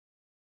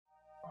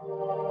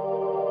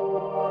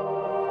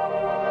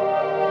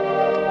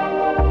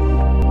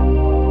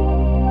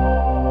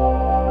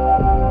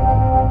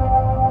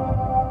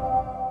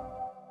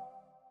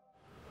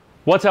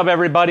What's up,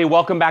 everybody?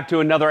 Welcome back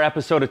to another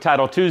episode of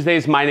Title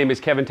Tuesdays. My name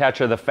is Kevin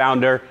Tacher, the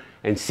founder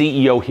and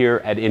CEO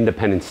here at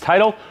Independence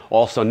Title,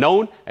 also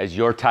known as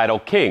your Title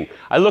King.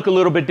 I look a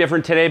little bit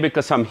different today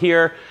because I'm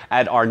here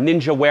at our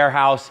Ninja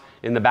warehouse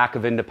in the back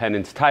of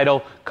Independence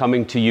Title,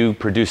 coming to you,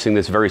 producing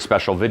this very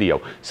special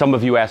video. Some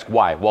of you ask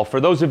why. Well,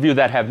 for those of you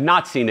that have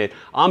not seen it,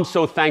 I'm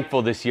so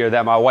thankful this year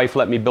that my wife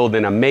let me build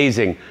an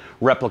amazing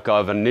replica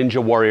of a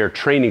Ninja Warrior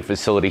training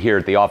facility here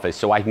at the office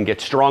so I can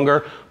get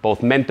stronger,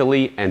 both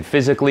mentally and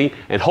physically,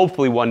 and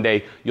hopefully one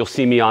day you'll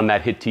see me on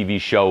that hit TV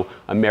show,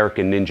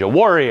 American Ninja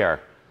Warrior.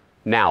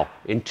 Now,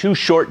 in 2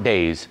 short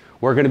days,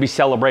 we're going to be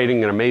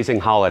celebrating an amazing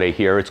holiday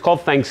here. It's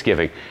called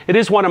Thanksgiving. It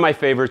is one of my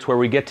favorites where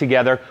we get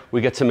together,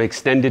 we get some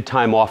extended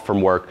time off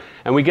from work,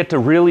 and we get to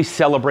really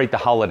celebrate the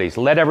holidays,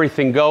 let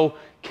everything go,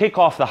 kick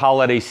off the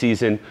holiday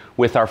season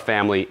with our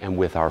family and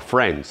with our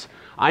friends.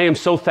 I am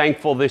so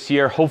thankful this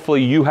year.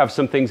 Hopefully you have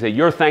some things that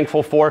you're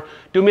thankful for.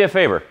 Do me a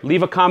favor,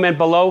 leave a comment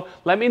below.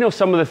 Let me know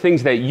some of the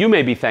things that you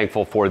may be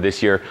thankful for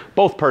this year,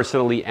 both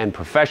personally and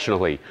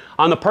professionally.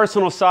 On the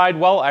personal side,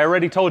 well, I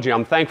already told you,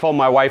 I'm thankful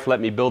my wife let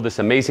me build this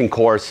amazing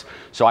course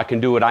so I can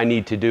do what I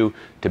need to do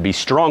to be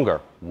stronger.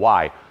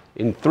 Why?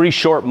 In 3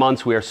 short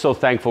months, we are so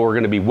thankful we're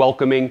going to be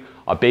welcoming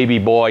a baby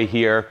boy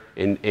here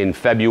in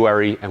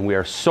February, and we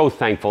are so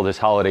thankful this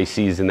holiday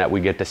season that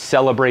we get to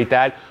celebrate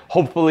that.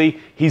 Hopefully,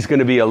 he's going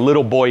to be a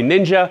little boy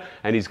ninja,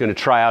 and he's going to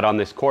try out on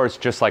this course,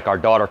 just like our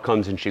daughter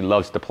comes and she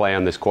loves to play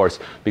on this course,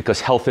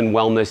 because health and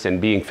wellness and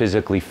being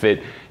physically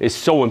fit is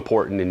so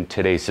important in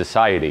today's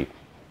society.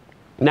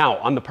 Now,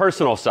 on the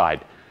personal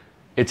side,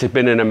 it's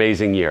been an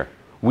amazing year.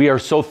 We are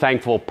so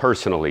thankful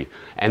personally,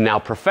 and now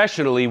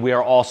professionally, we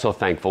are also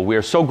thankful. We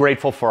are so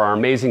grateful for our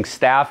amazing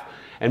staff,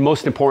 and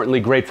most importantly,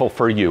 grateful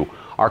for you,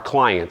 our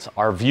clients,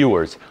 our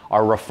viewers,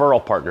 our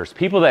referral partners,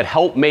 people that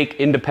help make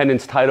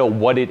Independence Title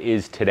what it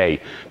is today,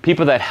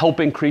 people that help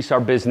increase our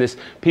business,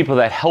 people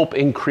that help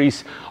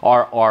increase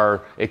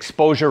our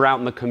exposure out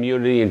in the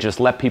community and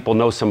just let people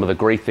know some of the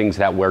great things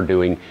that we're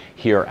doing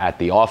here at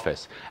the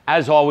office.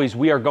 As always,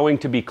 we are going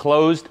to be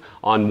closed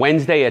on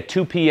Wednesday at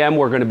 2 p.m.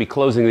 We're going to be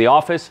closing the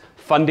office.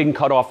 Funding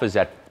cutoff is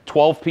at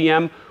 12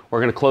 p.m. We're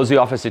going to close the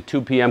office at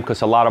 2 p.m.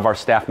 because a lot of our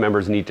staff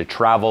members need to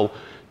travel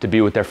to be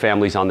with their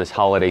families on this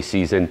holiday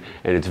season,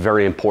 and it's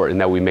very important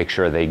that we make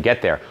sure they get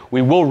there.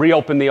 We will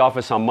reopen the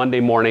office on Monday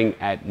morning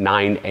at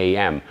 9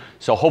 a.m.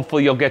 So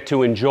hopefully you'll get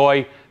to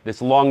enjoy this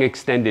long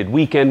extended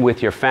weekend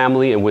with your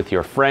family and with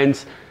your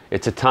friends.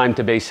 It's a time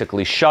to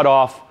basically shut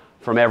off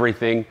from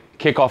everything,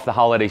 kick off the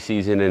holiday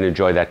season, and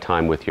enjoy that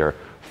time with your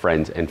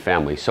friends and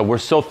family. So we're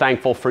so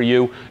thankful for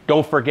you.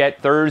 Don't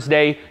forget,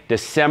 Thursday,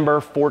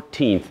 December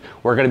 14th,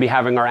 we're going to be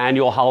having our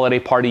annual holiday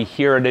party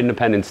here at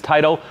Independence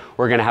Title.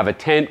 We're going to have a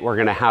tent, we're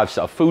going to have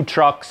some food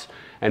trucks,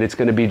 and it's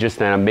going to be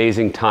just an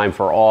amazing time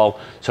for all.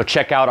 So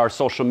check out our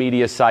social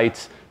media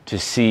sites to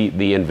see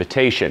the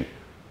invitation.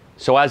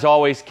 So as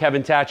always,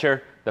 Kevin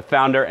Tacher, the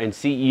founder and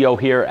CEO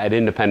here at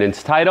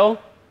Independence Title.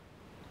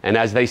 And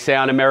as they say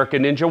on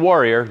American Ninja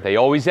Warrior, they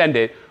always end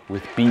it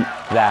with beat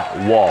that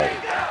wall.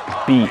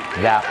 Beat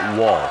that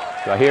wall.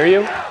 Do I hear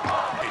you?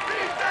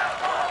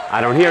 I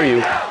don't hear you.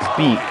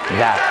 Beat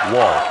that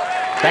wall.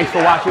 Thanks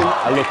for watching.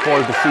 I look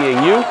forward to seeing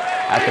you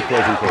at the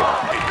closing table.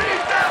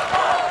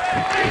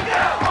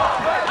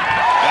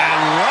 And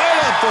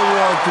right up the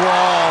warped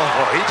wall.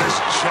 Oh, he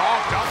just